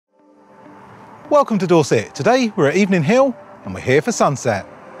Welcome to Dorset. Today we're at Evening Hill and we're here for sunset.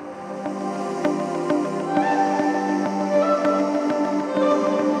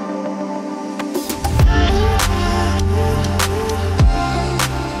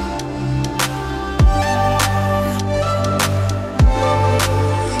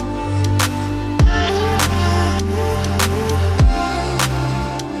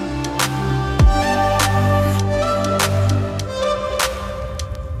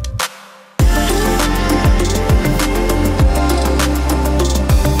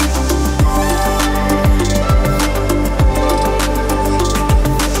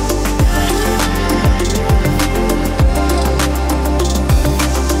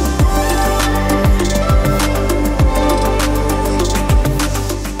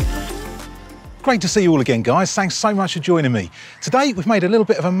 Great to see you all again, guys. Thanks so much for joining me. Today we've made a little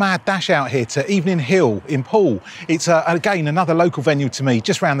bit of a mad dash out here to Evening Hill in Poole. It's again another local venue to me,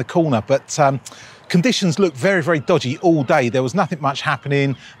 just round the corner, but conditions look very, very dodgy all day. There was nothing much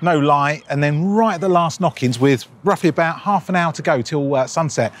happening, no light, and then right at the last knock-ins, with roughly about half an hour to go till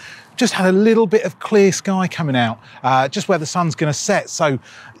sunset, just had a little bit of clear sky coming out, just where the sun's going to set. So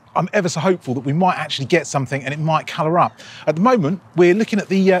I'm ever so hopeful that we might actually get something and it might colour up. At the moment, we're looking at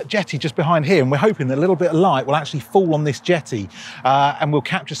the jetty just behind here, and we're hoping that a little bit of light will actually fall on this jetty and we'll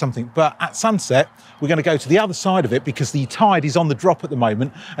capture something. But at sunset, we're going to go to the other side of it because the tide is on the drop at the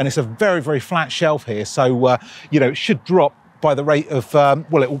moment, and it's a very, very flat shelf here. So, you know, it should drop by the rate of,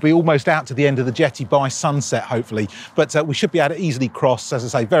 well, it will be almost out to the end of the jetty by sunset, hopefully. But we should be able to easily cross, as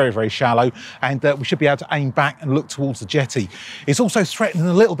I say, very, very shallow, and we should be able to aim back and look towards the jetty. It's also threatening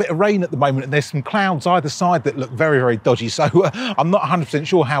a little bit of rain at the moment, and there's some clouds either side that look very, very dodgy. So I'm not 100%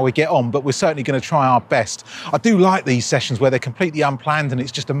 sure how we get on, but we're certainly going to try our best. I do like these sessions where they're completely unplanned and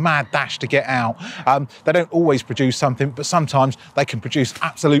it's just a mad dash to get out. They don't always produce something, but sometimes they can produce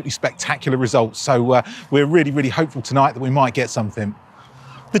absolutely spectacular results. So we're really, really hopeful tonight that we might get something.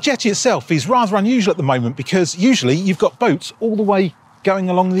 The jetty itself is rather unusual at the moment because usually you've got boats all the way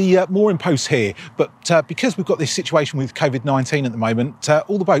going along the mooring posts here, but because we've got this situation with COVID-19 at the moment,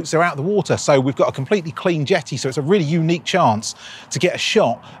 all the boats are out of the water, so we've got a completely clean jetty. So it's a really unique chance to get a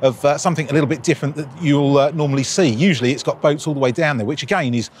shot of something a little bit different that you'll normally see. Usually it's got boats all the way down there, which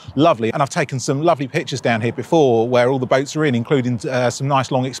again is lovely, and I've taken some lovely pictures down here before where all the boats are in, including some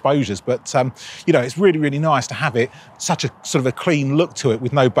nice long exposures. But you know, it's really, really nice to have it such a sort of a clean look to it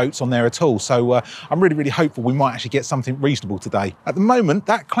with no boats on there at all. So I'm really, really hopeful we might actually get something reasonable today. At the moment,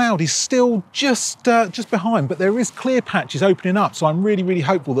 that cloud is still just behind, but there is clear patches opening up, so I'm really, really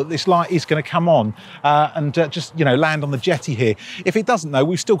hopeful that this light is going to come on and just, you know, land on the jetty here. If it doesn't, though,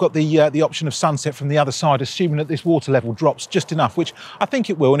 we've still got the option of sunset from the other side, assuming that this water level drops just enough, which I think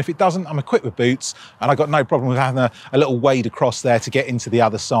it will. And if it doesn't, I'm equipped with boots and I've got no problem with having a little wade across there to get into the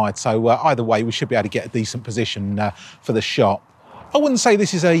other side. So either way, we should be able to get a decent position for the shot. I wouldn't say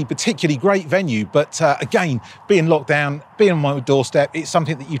this is a particularly great venue, but again, being locked down, being on my doorstep, it's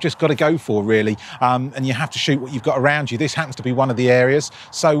something that you've just got to go for, really. And you have to shoot what you've got around you. This happens to be one of the areas,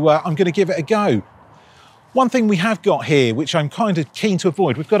 so I'm going to give it a go. One thing we have got here, which I'm kind of keen to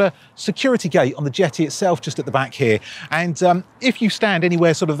avoid, we've got a security gate on the jetty itself just at the back here. And if you stand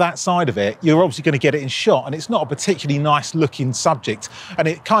anywhere sort of that side of it, you're obviously going to get it in shot. And it's not a particularly nice looking subject. And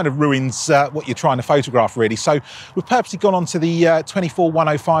it kind of ruins what you're trying to photograph, really. So we've purposely gone onto the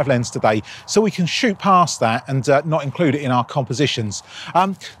 24-105 lens today so we can shoot past that and not include it in our compositions.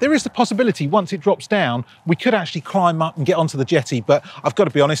 There is the possibility, once it drops down, we could actually climb up and get onto the jetty. But I've got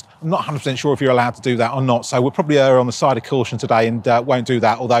to be honest, I'm not 100% sure if you're allowed to do that or not. So we'll probably err on the side of caution today and won't do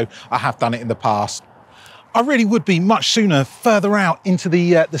that, although I have done it in the past. I really would be much sooner further out into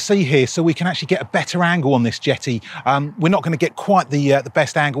the sea here so we can actually get a better angle on this jetty. We're not going to get quite the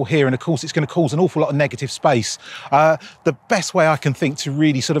best angle here, and of course it's going to cause an awful lot of negative space. The best way I can think to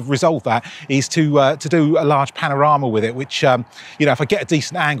really sort of resolve that is to do a large panorama with it, which, you know, if I get a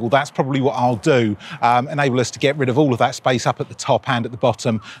decent angle, that's probably what I'll do. Enable us to get rid of all of that space up at the top and at the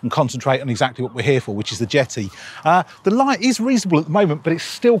bottom and concentrate on exactly what we're here for, which is the jetty. The light is reasonable at the moment, but it's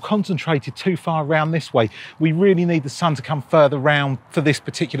still concentrated too far around this way. We really need the sun to come further round for this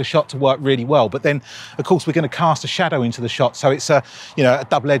particular shot to work really well. But then, of course, we're going to cast a shadow into the shot. So it's a, you know, a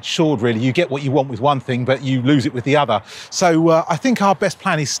double-edged sword, really. You get what you want with one thing, but you lose it with the other. So I think our best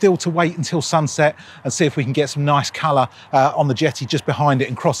plan is still to wait until sunset and see if we can get some nice colour on the jetty just behind it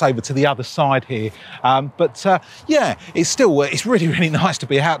and cross over to the other side here. Yeah, it's still, it's really, really nice to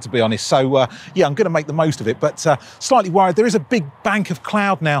be out, to be honest. So yeah, I'm going to make the most of it, but slightly worried. There is a big bank of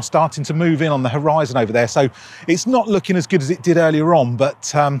cloud now starting to move in on the horizon over there. So it's not looking as good as it did earlier on,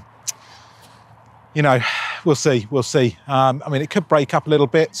 but You know, we'll see, we'll see. I mean, it could break up a little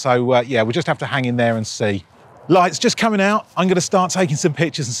bit, so yeah, we'll just have to hang in there and see. Light's just coming out. I'm going to start taking some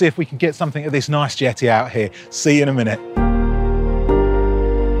pictures and see if we can get something of this nice jetty out here. See you in a minute.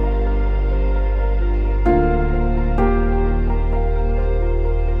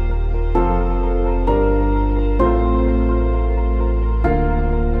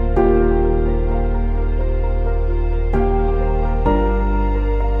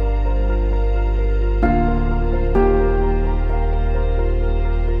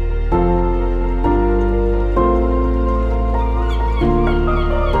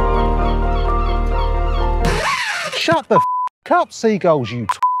 Shut the f up, seagulls, you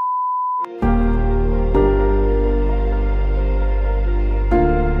t.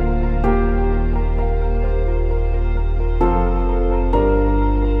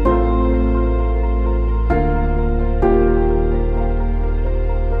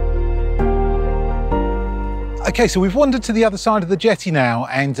 Okay, so we've wandered to the other side of the jetty now,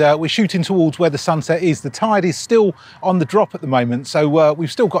 and we're shooting towards where the sunset is. The tide is still on the drop at the moment, so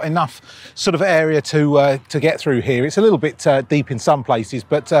we've still got enough sort of area to get through here. It's a little bit deep in some places,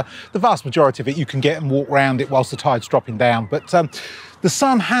 but the vast majority of it you can get and walk around it whilst the tide's dropping down. But the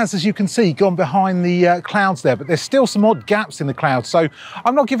sun has, as you can see, gone behind the clouds there, but there's still some odd gaps in the clouds, so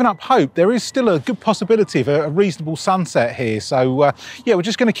I'm not giving up hope. There is still a good possibility of a reasonable sunset here. So yeah, we're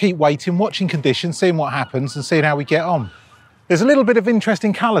just going to keep waiting, watching conditions, seeing what happens and seeing how we get on. There's a little bit of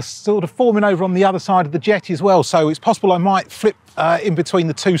interesting colours sort of forming over on the other side of the jetty as well, so it's possible I might flip in between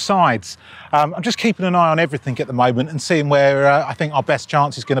the two sides. I'm just keeping an eye on everything at the moment and seeing where I think our best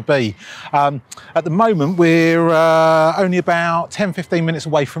chance is going to be. At the moment, we're only about 10-15 minutes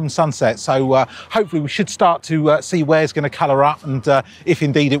away from sunset, so hopefully we should start to see where it's going to colour up and if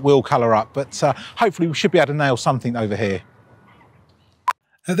indeed it will colour up, but hopefully we should be able to nail something over here.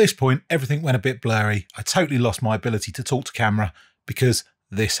 At this point, everything went a bit blurry. I totally lost my ability to talk to camera because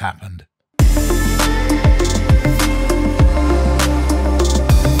this happened.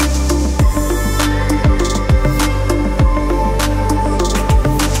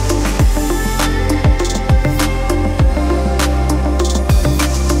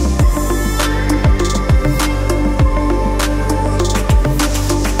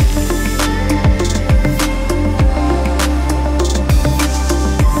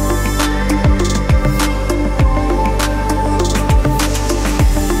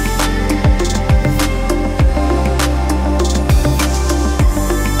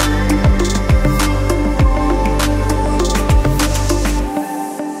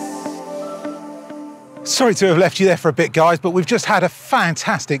 Sorry to have left you there for a bit, guys, but we've just had a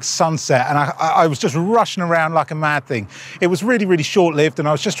fantastic sunset and I was just rushing around like a mad thing. It was really, really short-lived and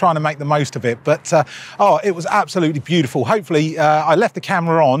I was just trying to make the most of it, but oh, it was absolutely beautiful. Hopefully, I left the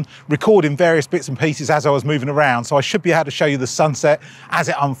camera on, recording various bits and pieces as I was moving around, so I should be able to show you the sunset as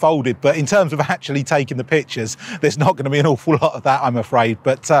it unfolded, but in terms of actually taking the pictures, there's not going to be an awful lot of that, I'm afraid.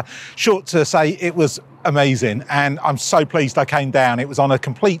 But short to say, it was amazing and I'm so pleased I came down. It was on a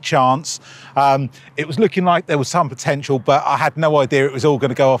complete chance. It was looking like there was some potential, but I had no idea it was all going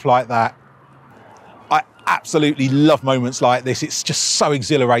to go off like that. I absolutely love moments like this. It's just so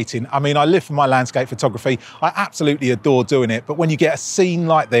exhilarating. I mean, I live for my landscape photography. I absolutely adore doing it, but when you get a scene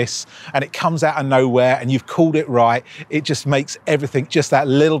like this and it comes out of nowhere and you've called it right, it just makes everything just that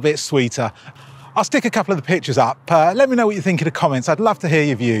little bit sweeter. I'll stick a couple of the pictures up. Let me know what you think in the comments. I'd love to hear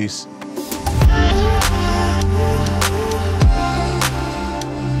your views.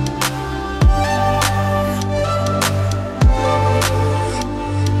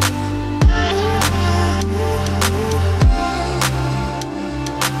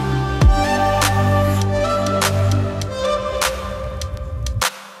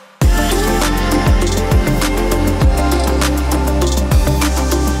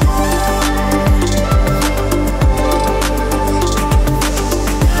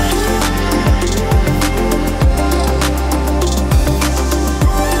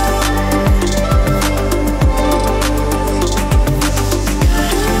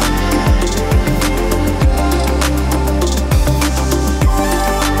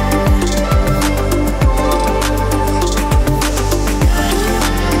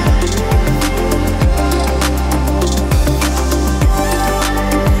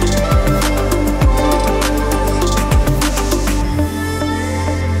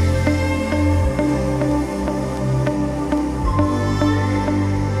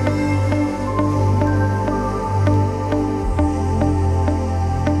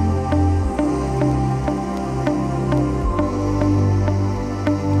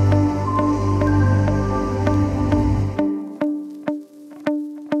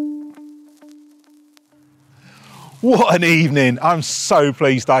 What an evening. I'm so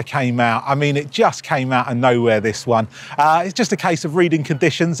pleased I came out. I mean, it just came out of nowhere, this one. It's just a case of reading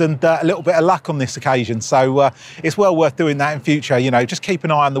conditions and a little bit of luck on this occasion. So it's well worth doing that in future. You know, just keep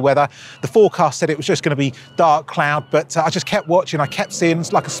an eye on the weather. The forecast said it was just going to be dark cloud, but I just kept watching. I kept seeing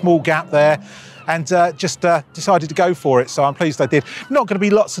it's like a small gap there, and just decided to go for it. So I'm pleased I did. Not going to be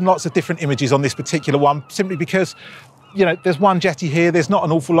lots and lots of different images on this particular one, simply because, you know, there's one jetty here, there's not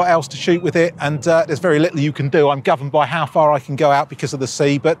an awful lot else to shoot with it, and there's very little you can do. I'm governed by how far I can go out because of the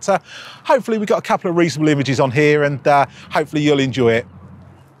sea, but hopefully we've got a couple of reasonable images on here, and hopefully you'll enjoy it.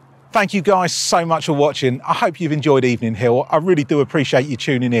 Thank you guys so much for watching. I hope you've enjoyed Evening Hill. I really do appreciate you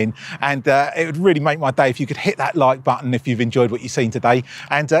tuning in, and it would really make my day if you could hit that like button if you've enjoyed what you've seen today.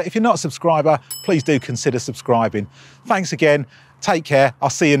 And if you're not a subscriber, please do consider subscribing. Thanks again. Take care. I'll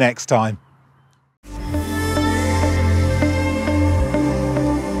see you next time.